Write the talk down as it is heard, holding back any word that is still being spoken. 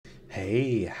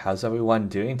Hey, how's everyone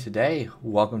doing today?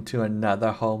 Welcome to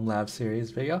another Homelab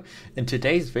Series video. In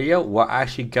today's video, we're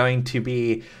actually going to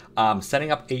be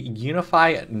setting up a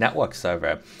UniFi Network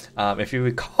Server. If you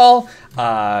recall,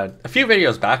 a few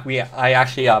videos back, I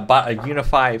actually bought a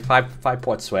UniFi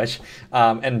 5-port switch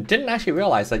and didn't actually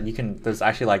realize that there's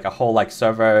actually like a whole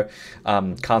server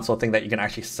console thing that you can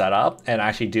actually set up and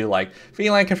actually do like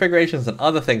VLAN configurations and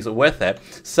other things with it.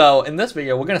 So in this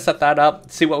video, we're going to set that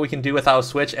up, see what we can do with our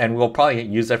switch, and we'll probably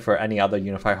use it for any other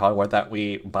UniFi hardware that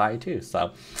we buy too.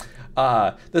 So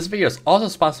this video is also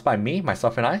sponsored by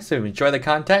myself and I. So if you enjoy the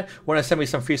content, want to send me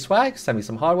some free swag, send me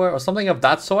some hardware or something of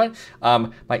that sort,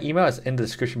 my email is in the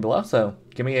description below. So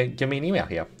give me an email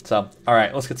here. So all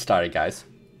right, let's get started, guys.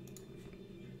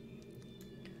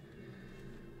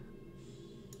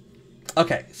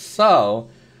 Okay, so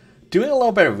doing a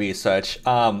little bit of research,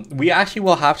 we actually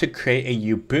will have to create a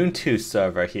Ubuntu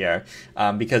server here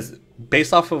because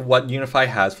based off of what UniFi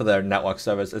has for their network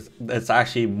servers, it's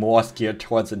actually more geared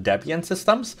towards the Debian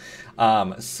systems.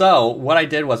 So what I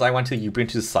did was I went to the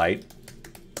Ubuntu site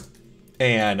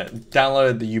and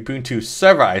downloaded the Ubuntu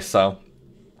server ISO.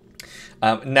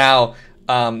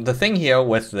 The thing here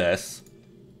with this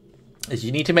is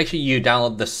you need to make sure you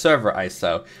download the server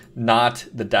ISO, not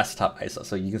the desktop ISO.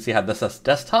 So you can see how this says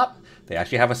desktop. They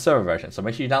actually have a server version, so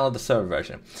make sure you download the server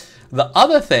version. The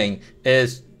other thing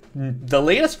is the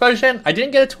latest version. I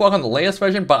didn't get it to work on the latest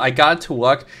version, but I got it to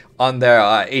work on their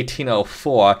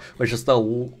 1804, which is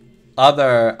the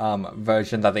other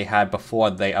version that they had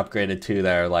before they upgraded to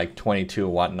their 22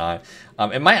 and whatnot.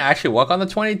 It might actually work on the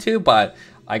 22, but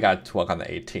I got to work on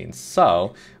the 18.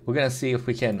 So we're gonna see if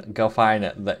we can go find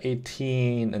the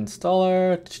 18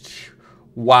 installer.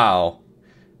 Wow,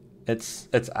 it's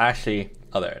actually,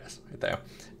 oh, there it is right there.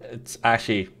 It's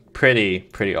actually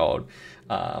pretty old.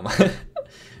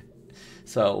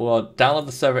 So we'll download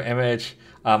the server image.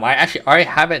 I actually already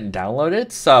have it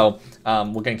downloaded, so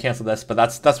we're gonna cancel this, but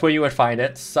that's where you would find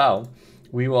it. So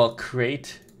we will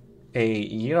create a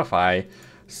UniFi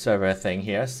server thing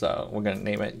here. So we're gonna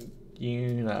name it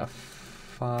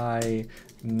UniFi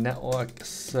Network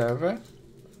Server.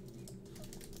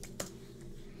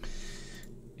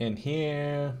 In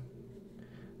here,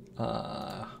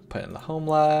 put in the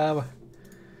Homelab,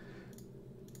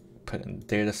 put in the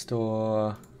data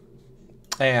store.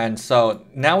 And so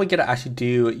now we get to actually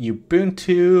do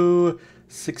Ubuntu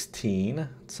 16,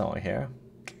 somewhere here.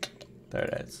 There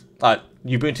it is.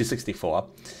 Ubuntu 64,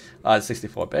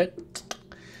 64-bit.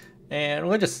 And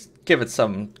we'll just give it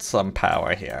some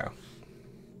power here.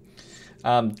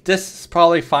 This is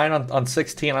probably fine on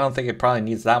 16. I don't think it probably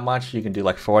needs that much. You can do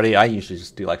 40. I usually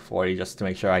just do 40 just to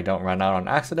make sure I don't run out on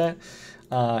accident.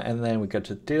 And then we go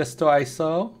to data store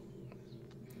ISO.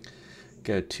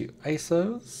 Go to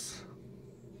ISOs.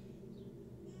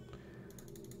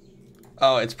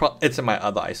 Oh, it's in my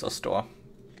other ISO store.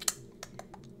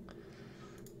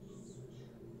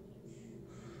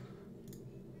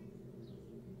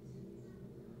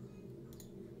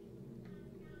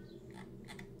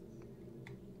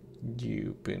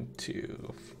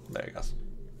 Ubuntu. There it goes.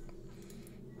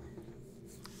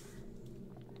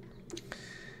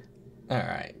 All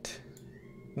right.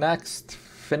 Next,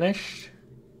 finished.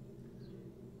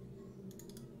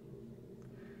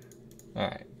 All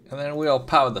right. And then we'll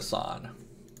power this on.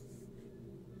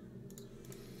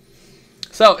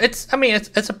 So it's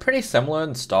a pretty similar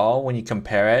install when you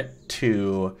compare it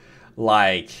to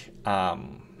the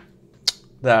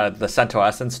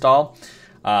CentOS install.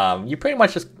 You pretty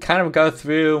much just kind of go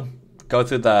through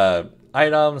the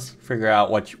items, figure out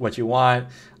what you want,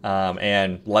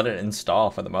 and let it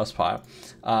install for the most part.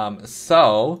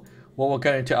 So what we're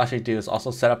going to actually do is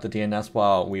also set up the DNS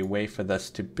while we wait for this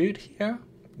to boot here.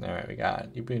 All right, we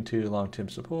got Ubuntu long-term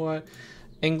support,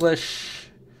 English.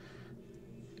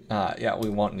 Yeah, we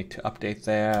won't need to update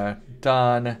there.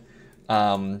 Done.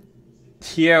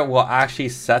 Here we'll actually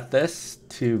set this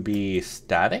to be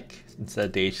static instead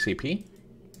of DHCP,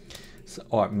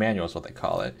 or manual is what they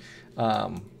call it. I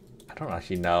don't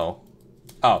actually know.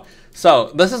 Oh,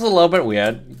 so this is a little bit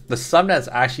weird. The subnet is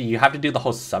actually, you have to do the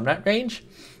whole subnet range.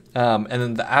 And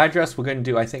then the address we're going to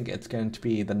do, I think it's going to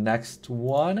be the next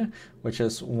one, which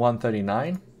is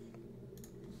 139.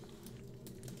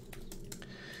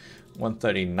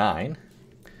 139.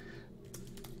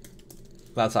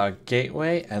 That's our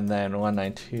gateway, and then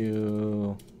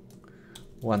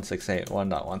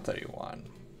 192.168.1.131.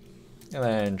 And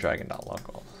then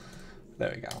dragon.local.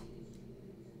 There we go.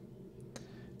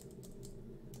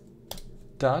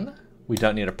 Done. We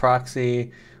don't need a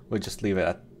proxy. We'll just leave it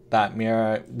at that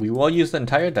mirror. We will use the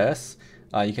entire disk.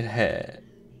 You can hit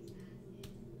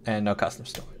and no custom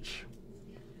storage.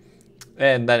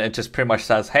 And then it just pretty much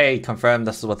says, hey, confirm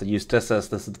this is what the use this is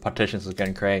the partitions it's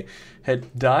going to create.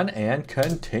 Hit done and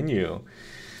continue.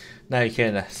 Now you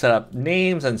can set up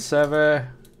names and server.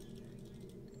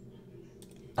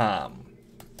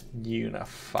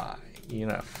 UniFi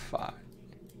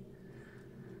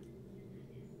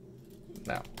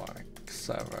Network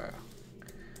Server.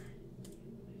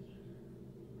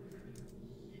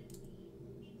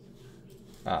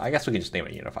 I guess we can just name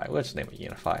it UniFi. We'll just name it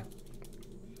UniFi.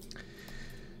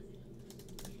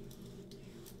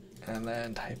 And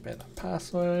then type in a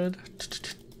password.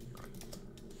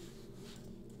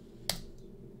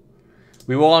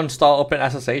 We will install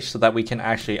OpenSSH so that we can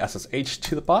actually SSH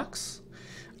to the box.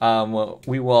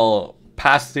 We will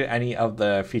pass through any of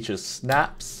the features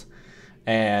snaps,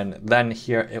 and then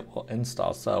here it will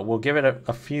install. So we'll give it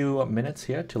a few minutes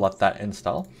here to let that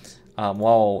install.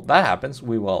 While that happens,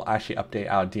 we will actually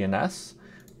update our DNS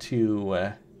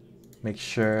to make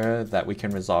sure that we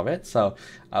can resolve it. So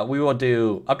we will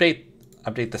do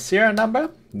update the serial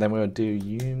number, then we will do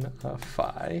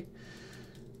UniFi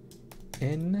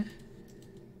in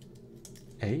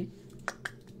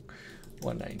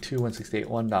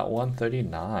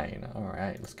 192.168.1.139. All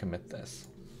right, let's commit this.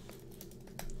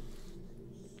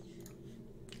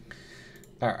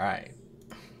 All right.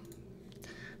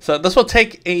 So this will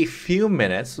take a few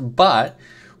minutes, but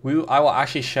I will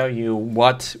actually show you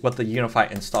what the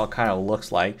UniFi install kind of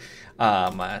looks like.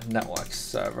 Network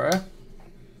server.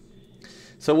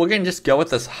 So we're going to just go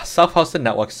with this self-hosted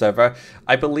network server.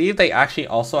 I believe they actually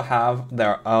also have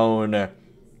their own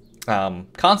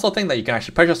console thing that you can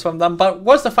actually purchase from them. But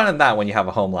what's the fun in that when you have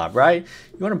a home lab, right?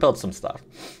 You want to build some stuff.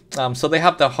 So they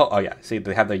have the whole, oh yeah, see,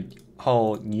 they have the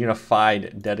whole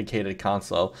unified dedicated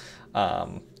console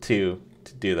to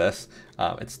do this.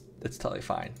 It's totally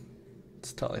fine.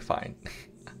 It's totally fine.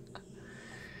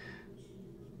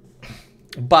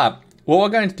 But what we're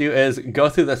going to do is go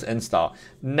through this install.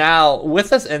 Now, with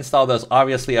this install, there's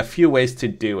obviously a few ways to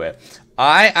do it.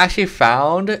 I actually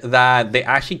found that they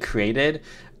actually created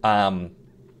Ubuntu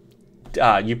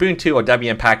or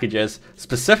Debian packages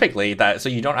specifically so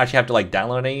you don't actually have to like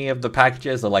download any of the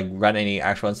packages or like run any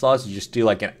actual installs. You just do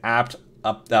like an apt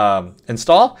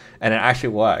install and it actually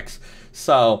works.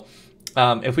 So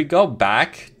if we go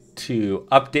back to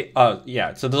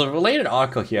update, so there's a related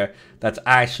article here that's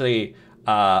actually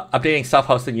updating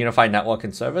self-hosted UniFi network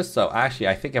and service. So actually,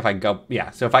 I think if I go,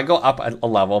 so if I go up a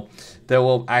level, there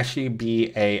will actually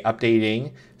be a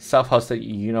updating self-hosted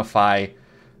UniFi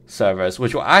servers,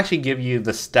 which will actually give you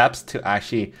the steps to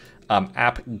actually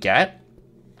apt-get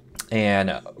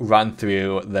and run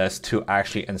through this to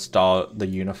actually install the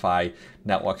UniFi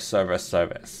network server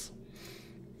service.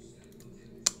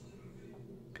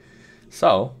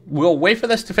 So we'll wait for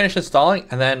this to finish installing,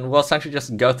 and then we'll essentially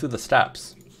just go through the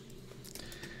steps.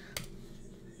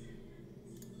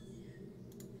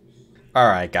 All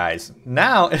right, guys,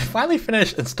 now it finally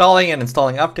finished installing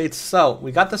updates. So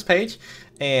we got this page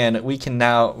and we can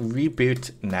now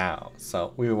reboot now.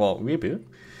 So we will reboot,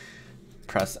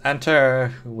 press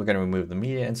enter. We're going to remove the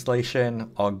media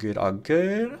installation. All good, all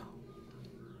good.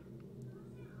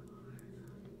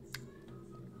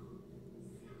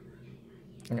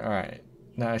 All right,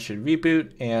 now I should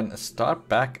reboot and start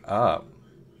back up.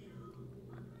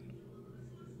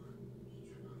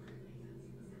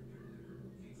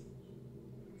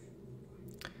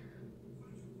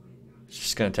 It's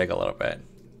just gonna take a little bit.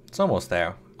 It's almost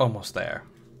there, almost there.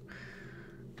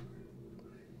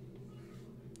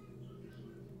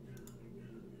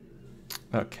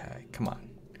 Okay, come on.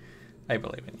 I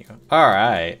believe in you. All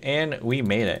right, and we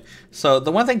made it. So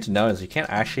the one thing to know is you can't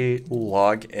actually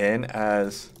log in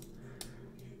as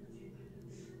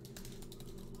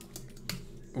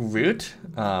root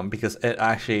because it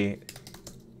actually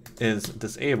is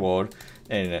disabled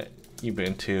in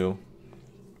Ubuntu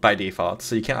by default.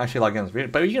 So you can't actually log in as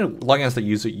root, but you can log in as the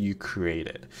user you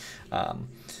created.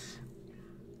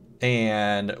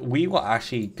 And we will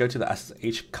actually go to the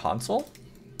SSH console.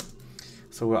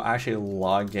 So we'll actually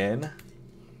log in.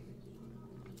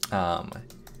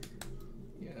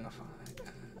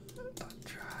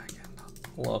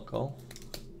 Local.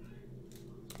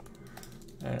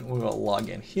 And we will log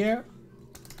in here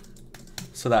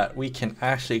so that we can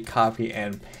actually copy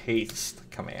and paste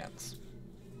commands.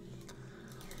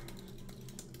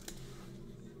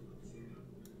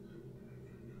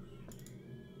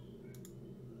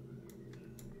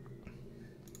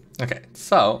 Okay,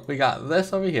 so we got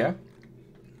this over here.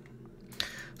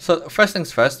 So first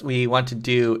things first, we want to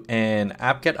do an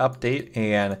apt-get update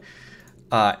and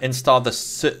install the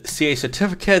CA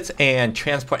certificates and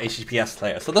transport HTTPS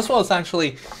layer. So this will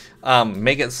essentially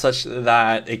make it such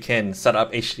that it can set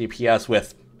up HTTPS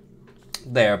with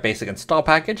their basic install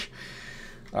package.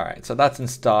 All right, so that's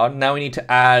installed. Now we need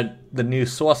to add the new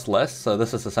source list. So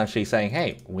this is essentially saying,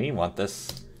 hey, we want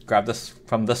this, grab this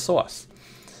from this source.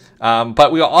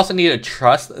 But we also need to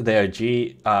trust their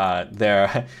GPG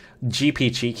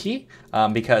key,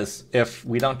 because if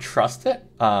we don't trust it,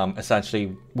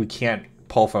 essentially we can't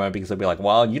pull from it, because it'll be like,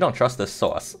 well, you don't trust this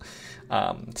source.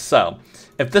 So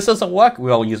if this doesn't work,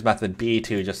 we'll use method B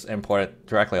to just import it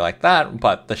directly like that,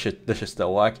 but this should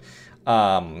still work.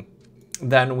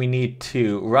 Then we need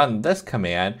to run this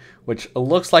command, which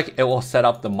looks like it will set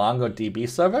up the MongoDB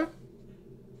server.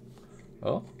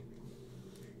 Oh,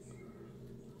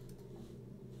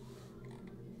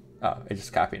 it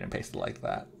just copied and pasted like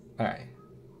that. All right.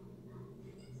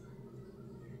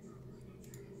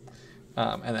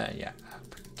 And then, yeah,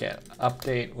 get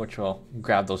update, which will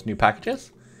grab those new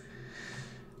packages.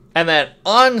 And then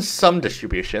on some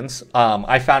distributions,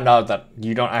 I found out that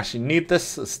you don't actually need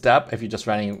this step if you're just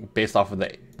running based off of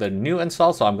the new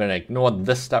install. So I'm going to ignore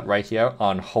this step right here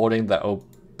on holding the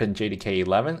OpenJDK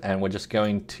 11, and we're just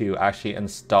going to actually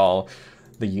install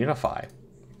the UniFi.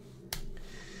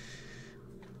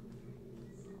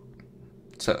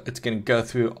 So it's going to go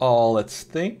through all its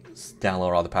things,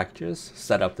 download all the packages,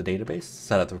 set up the database,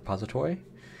 set up the repository,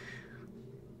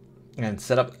 and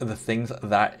set up the things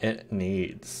that it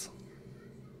needs.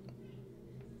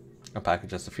 I'll package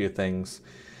just a few things.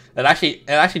 It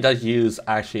actually does use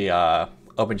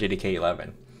OpenJDK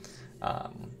 11.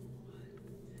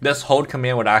 This hold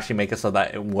command would actually make it so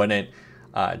that it wouldn't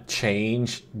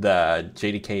change the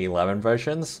JDK 11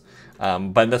 versions.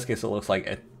 But in this case, it looks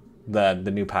like the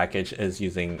new package is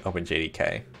using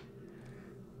OpenJDK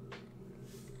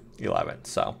 11.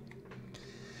 So.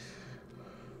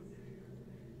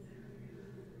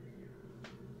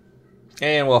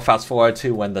 And we'll fast forward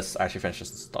to when this actually finishes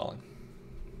installing.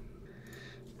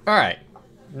 All right,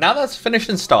 now that's finished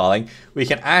installing, we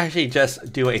can actually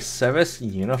just do a service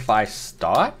UniFi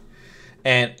start,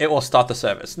 and it will start the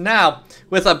service. Now,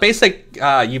 with a basic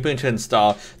Ubuntu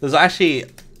install, there's actually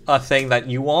a thing that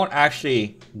you won't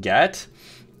actually get,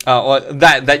 or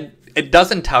that it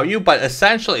doesn't tell you, but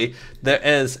essentially there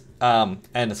is, and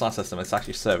it's not system, it's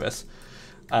actually service.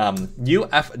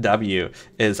 UFW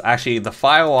is actually the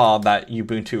firewall that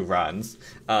Ubuntu runs.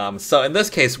 So in this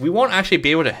case, we won't actually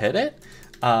be able to hit it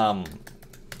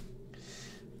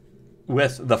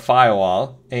with the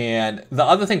firewall. And the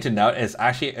other thing to note is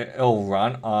actually it'll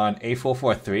run on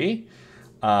A443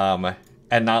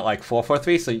 and not like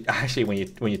 443. So actually when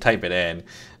you type it in,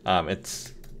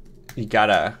 you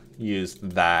gotta use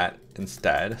that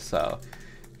instead. So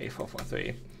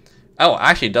A443. Oh,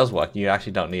 actually it does work. You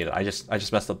actually don't need it. I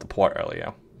just messed up the port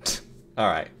earlier. All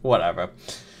right, whatever.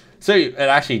 So it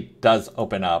actually does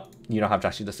open up. You don't have to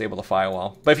actually disable the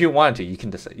firewall. But if you wanted to, you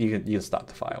can stop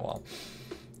the firewall.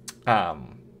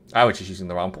 I was just using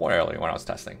the wrong port earlier when I was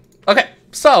testing. Okay,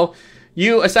 so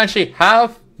you essentially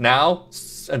have now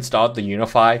installed the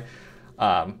UniFi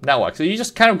network. So you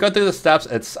just kind of go through the steps.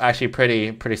 It's actually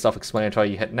pretty self-explanatory.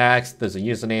 You hit next. There's a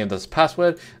username. There's a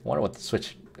password. I wonder what the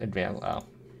switch advanced.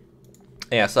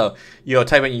 Yeah, so you'll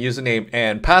type in your username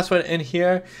and password in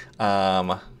here.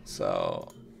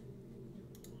 So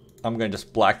I'm going to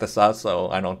just black this out so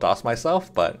I don't DOS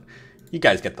myself, but you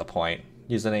guys get the point.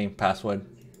 Username, password.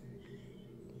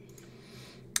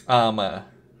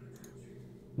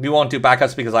 We won't do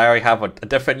backups because I already have a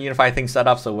different UniFi thing set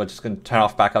up, so we're just going to turn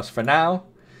off backups for now.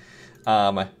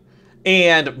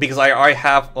 And because I already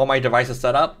have all my devices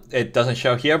set up, it doesn't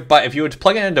show here. But if you were to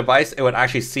plug in a device, it would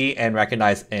actually see and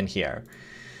recognize in here.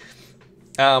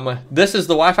 This is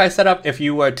the Wi-Fi setup if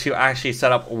you were to actually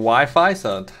set up Wi-Fi.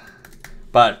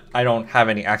 But I don't have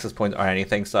any access points or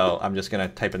anything, so I'm just going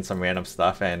to type in some random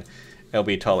stuff and it'll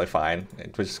be totally fine.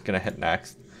 We're just going to hit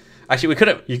next. Actually,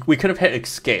 we could have hit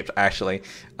escape, actually.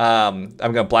 I'm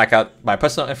going to black out my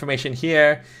personal information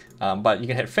here, but you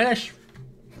can hit finish.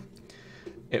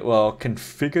 It will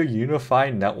configure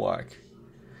UniFi network.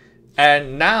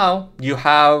 And now you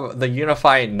have the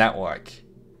UniFi network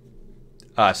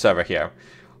server here.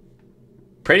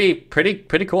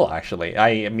 Pretty cool, actually.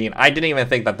 I mean, I didn't even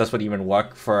think that this would even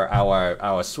work for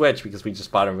our switch because we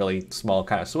just bought a really small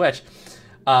kind of switch.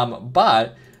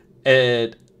 But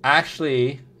it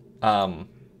actually,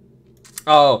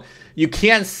 oh, you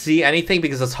can't see anything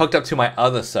because it's hooked up to my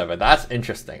other server. That's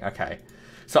interesting. Okay.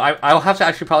 So I'll have to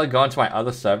actually probably go into my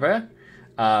other server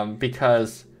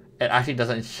because it actually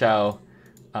doesn't show.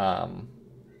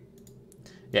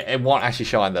 Yeah, it won't actually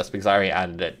show on this because I already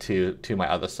added it to my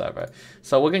other server.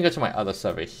 So we're gonna go to my other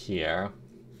server here.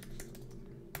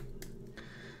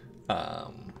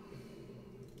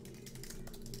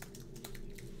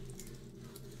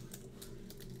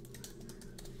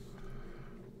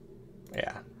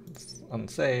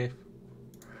 unsafe.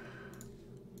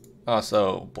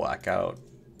 Also blackout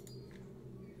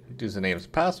usernames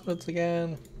and passwords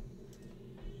again.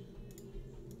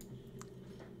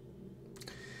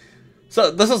 So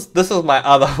this is my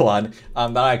other one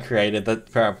that I created that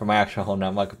for my actual home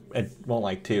network. It won't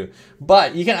like two,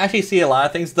 but you can actually see a lot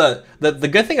of things. The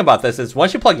good thing about this is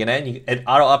once you plug it in, it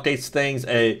auto updates things.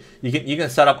 You can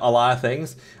set up a lot of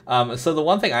things. So the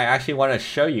one thing I actually want to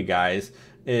show you guys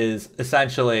is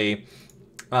essentially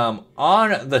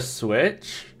on the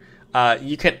switch,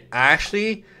 you can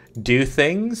actually do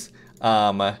things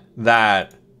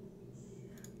that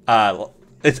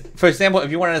it's, for example, if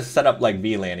you wanted to set up like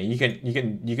VLANing,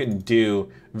 you can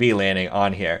do VLANing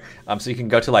on here. So you can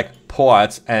go to like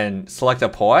ports and select a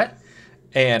port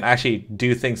and actually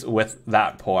do things with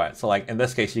that port. So like in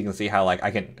this case, you can see how like I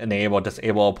can enable,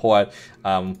 disable a port.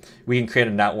 We can create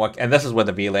a network, and this is where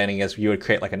the VLANing is. You would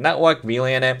create like a network,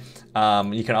 VLAN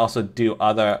it. You can also do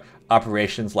other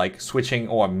operations like switching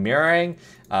or mirroring.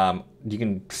 You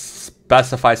can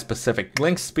specify specific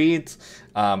link speeds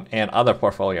and other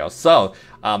portfolios. So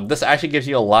this actually gives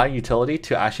you a lot of utility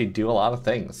to actually do a lot of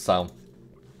things. So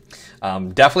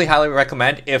definitely highly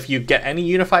recommend if you get any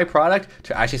UniFi product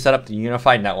to actually set up the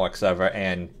UniFi Network Server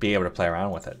and be able to play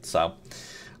around with it. So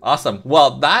awesome.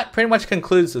 Well, that pretty much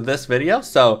concludes this video.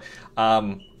 So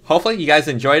hopefully you guys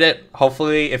enjoyed it.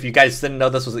 Hopefully if you guys didn't know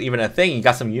this was even a thing, you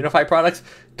got some UniFi products,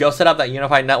 go set up that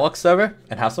UniFi Network Server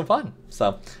and have some fun.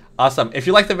 So awesome. If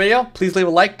you liked the video, please leave a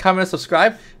like, comment, and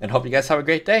subscribe, and hope you guys have a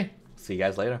great day. See you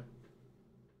guys later.